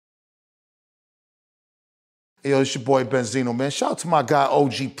Yo, it's your boy Benzino, man. Shout out to my guy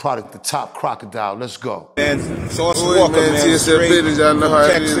OG Product, the top Crocodile. Let's go. Man, Sauce Walker, man. TSF business, y'all know how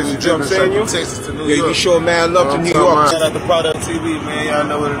it is. Texas, you know what I'm saying? Texas to New York. Yeah, you can show man love to New York. Shout out to Product TV, man. Y'all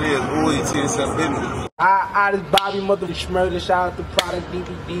know what it is. Ooh, TSF business. This Bobby mother Schmurder, shout out to Product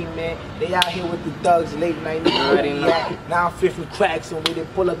DVD, man. They out here with the thugs late night. Now I'm fifth with cracks and with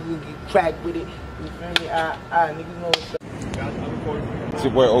it. Pull up and get cracked with it. You feel me? Niggas know what's up. It's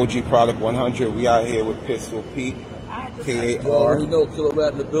your boy OG Product 100. We out here with Pistol Pete, KAR. We know Killer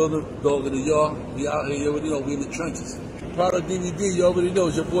Rat in the building, dog in the yard. We out here, you already know, we in the trenches. Product DVD, you already know,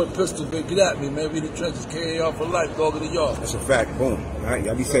 it's your boy Pistol, man. Get at me, man. We in the trenches, KAR for life, dog in the yard. That's a fact. Boom. All right,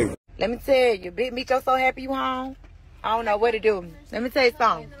 y'all be safe. Let me tell you, Big Meech, I'm so happy you home. I don't know what to do. Let me tell you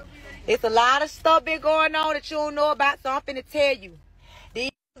something. It's a lot of stuff been going on that you don't know about, so I'm finna tell you.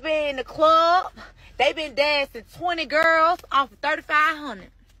 These been in the club. They been dancing 20 girls off of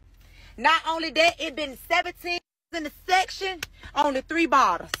 3,500. Not only that, it been 17 in the section, only 3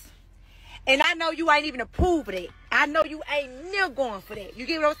 bottles. And I know you ain't even approved of that. I know you ain't near going for that. You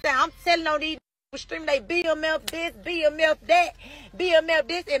get what I'm saying? I'm telling on these stream they BMF this, BMF that, BMF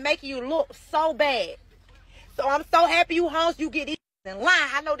this, and making you look so bad. So I'm so happy you hoes, you get these in line.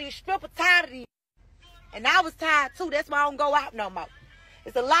 I know these strippers tired of these. And I was tired too. That's why I don't go out no more.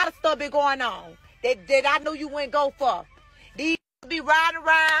 There's a lot of stuff been going on that I knew you wouldn't go for. These be riding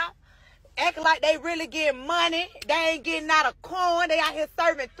around, acting like they really getting money. They ain't getting out of corn. They out here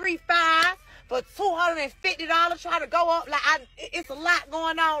serving 3 5s for $250, trying to go up. Like it's a lot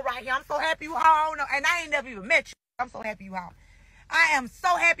going on right here. I'm so happy you home, and I ain't never even met you. I'm so happy you home. I am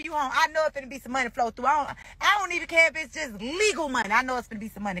so happy you home. I know it's finna be some money flow through. I don't even care if it's just legal money. I know it's finna be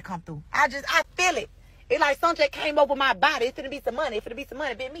some money come through. I feel it. It's like something just came over my body. It's finna be some money. It's finna be some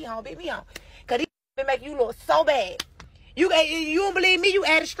money. Big me home. Cause these been making you look so bad. You don't believe me? You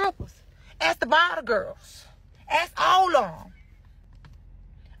added strippers. Ask the bottle girls. Ask all of them.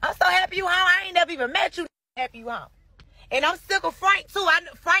 I'm so happy you home. I ain't never even met you. Happy you home. And I'm sick of Frank too.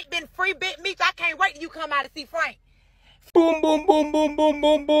 Frank been free Big Meech. I can't wait till you come out to see Frank. Boom, boom, boom, boom, boom,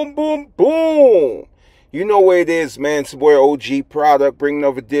 boom, boom, boom, boom. You know where it is, man. It's your boy OG Product, bring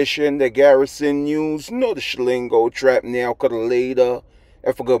another edition. The Garrison News. Know the Schlingo Trap now, cut later.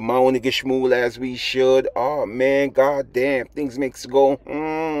 If a good morning to get smooth as we should. Oh, man, goddamn. Things makes it go,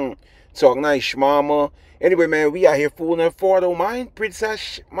 Talk nice, mama. Anyway, man, we out here fooling and for don't mind.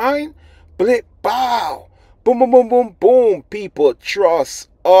 Princess, mind. Blip, bow. Boom, boom, boom, boom, boom. People, trust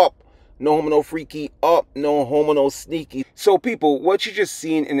up. No homo, no freaky up. No homo, no sneaky. So, people, what you just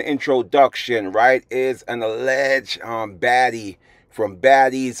seen in the introduction, right, is an alleged baddie from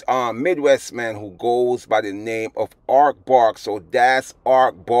Baddies Midwest, man, who goes by the name of Ark Bark. So that's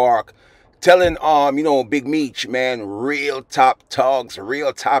Ark Bark telling you know, Big Meech, man, real top tugs,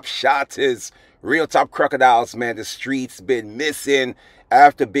 real top shotters, real top crocodiles, man. The streets been missing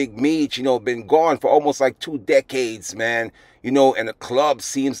after Big Meech, you know, been gone for almost like 2 decades, man. You know, and the club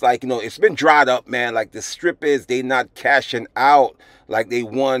seems like, you know, it's been dried up, man. Like the strippers, they not cashing out like they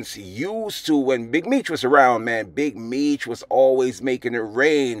once used to when Big Meech was around, man. Big Meech was always making it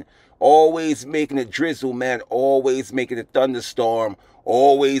rain, always making it drizzle, man, always making it thunderstorm,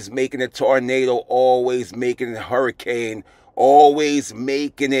 always making it tornado, always making it hurricane, always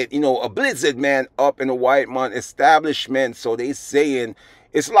making it, you know, a blizzard, man, up in the White Mountain establishment. So they saying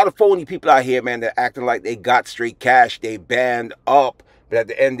it's a lot of phony people out here, man, that acting like they got straight cash, they banned up, but at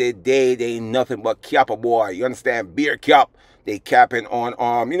the end of the day, they ain't nothing but Kappa boy. You understand? Beer Cap. They capping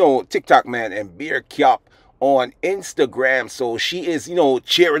on, you know, TikTok, man, and Beer Cap on Instagram. So she is, you know,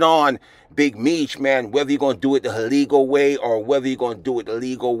 cheering on Big Meech, man, whether you're going to do it the legal way or whether you're going to do it the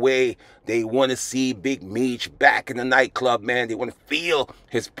legal way. They want to see Big Meech back in the nightclub, man. They want to feel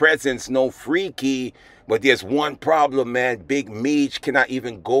his presence, no freaky. But there's one problem, man. Big Meech cannot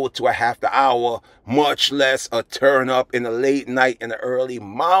even go to a half the hour, much less a turn up in the late night in the early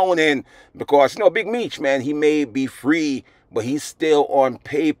morning. Because, you know, Big Meech, man, he may be free, but he's still on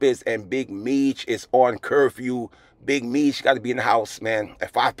papers, and Big Meech is on curfew. Big Meech got to be in the house, man,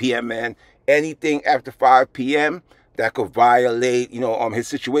 at 5 p.m., man. Anything after 5 p.m., that could violate, you know, his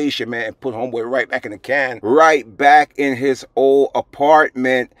situation, man, and put homeboy right back in the can, right back in his old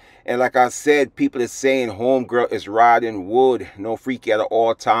apartment. And like I said, people are saying homegirl is riding wood, no freaky at an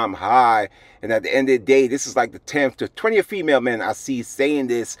all-time high. And at the end of the day, this is like the 10th to 20th female, man, I see saying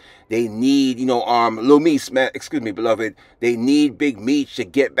this. They need, you know, Lil Meech, man, excuse me, beloved. They need Big Meech to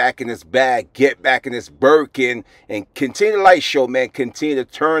get back in his bag, get back in his Birkin, and continue the light show, man, continue to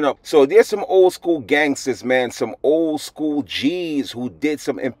turn up. So there's some old school gangsters, man, some old school G's who did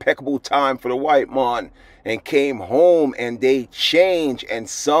some impeccable time for the white man. and came home and they changed. And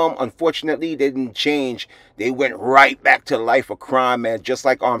some, unfortunately, they didn't change. They went right back to the life of crime, man. Just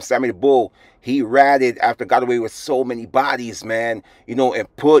like Sammy the Bull. He ratted after got away with so many bodies, man, you know, and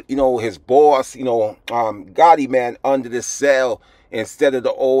put, you know, his boss, you know, Gotti, man, under the cell instead of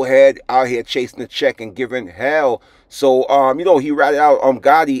the old head out here chasing the check and giving hell. So, you know, he ratted out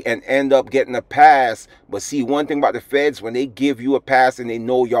Gotti and end up getting a pass. But see, one thing about the feds, when they give you a pass and they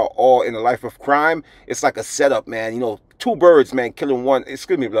know y'all all in the life of crime, it's like a setup, man. You know, two birds, man, killing one,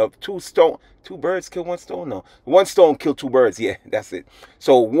 excuse me, love, two birds kill one stone? No. One stone kill two birds. Yeah, that's it.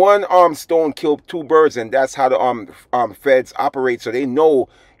 So one stone killed two birds, and that's how the feds operate. So they know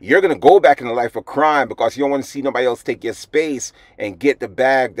you're going to go back in the life of crime because you don't want to see nobody else take your space and get the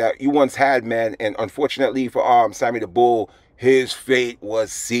bag that you once had, man. And unfortunately for Sammy the Bull, his fate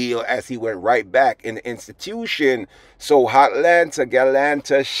was sealed as he went right back in the institution. So Hotlanta,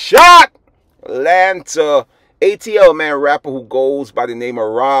 Galanta, shot! Atlanta. ATL, man, rapper who goes by the name of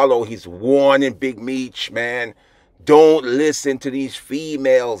Ralo. He's warning Big Meech, man. Don't listen to these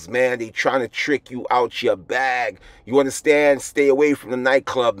females, man. They trying to trick you out your bag. You understand? Stay away from the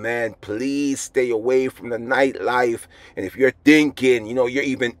nightclub, man. Please stay away from the nightlife. And if you're thinking, you know, you're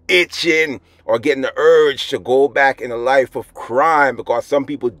even itching or getting the urge to go back in the life of crime, because some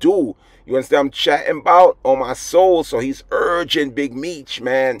people do. You understand I'm chatting about on my soul? So he's urging Big Meech,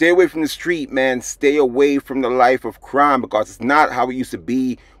 man. Stay away from the street, man. Stay away from the life of crime, because it's not how it used to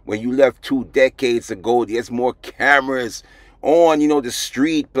be when you left 2 decades ago. There's more cameras on, you know, the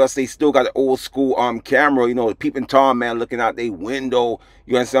street. Plus, they still got an old school camera, you know, the peeping Tom, man, looking out their window.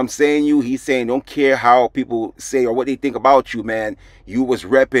 You understand what I'm saying? He's saying, don't care how people say or what they think about you, man. You was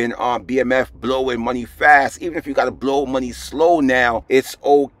repping BMF, blowing money fast. Even if you got to blow money slow now, it's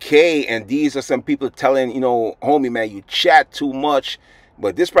okay. And these are some people telling, you know, homie, man, you chat too much.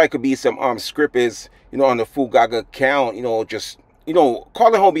 But this probably could be some scrippers, you know, on the Fugaga account, you know, just, you know,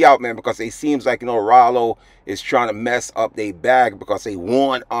 calling homie out, man, because it seems like, you know, Ralo is trying to mess up their bag because they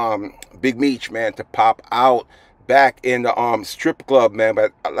want Big Meech, man, to pop out back in the strip club, man.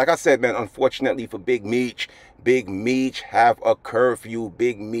 But like I said, man, unfortunately for Big Meech have a curfew.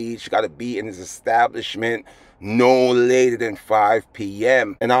 Big Meech got to be in his establishment no later than 5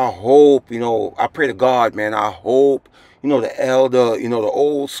 p.m. And I hope, you know, I pray to God, man, I hope, you know, the elder, you know, the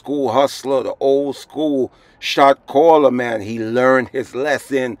old school hustler, the old school shot caller, man, he learned his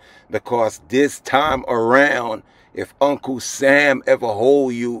lesson, because this time around, if Uncle Sam ever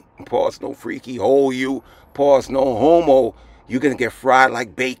hold you, pause no freaky, hold you, pause no homo, you're going to get fried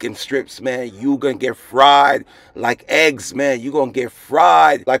like bacon strips, man. You're going to get fried like eggs, man. You're going to get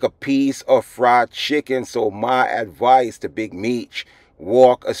fried like a piece of fried chicken. So my advice to Big Meech,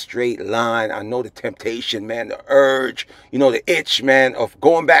 walk a straight line. I know the temptation, man, the urge, you know, the itch, man, of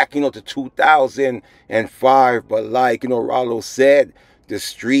going back, you know, to 2005. But like, you know, Ralo said, the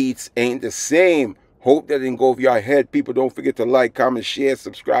streets ain't the same. Hope that didn't go over your head. People, don't forget to like, comment, share,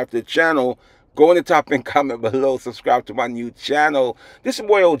 subscribe to the channel. Go in the top and comment below. Subscribe to my new channel. This is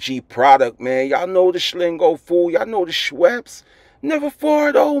boy OG Product, man. Y'all know the Schlingo fool. Y'all know the Schweppes. Never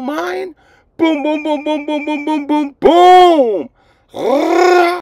for though, mine. Boom, boom, boom, boom, boom, boom, boom, boom, boom.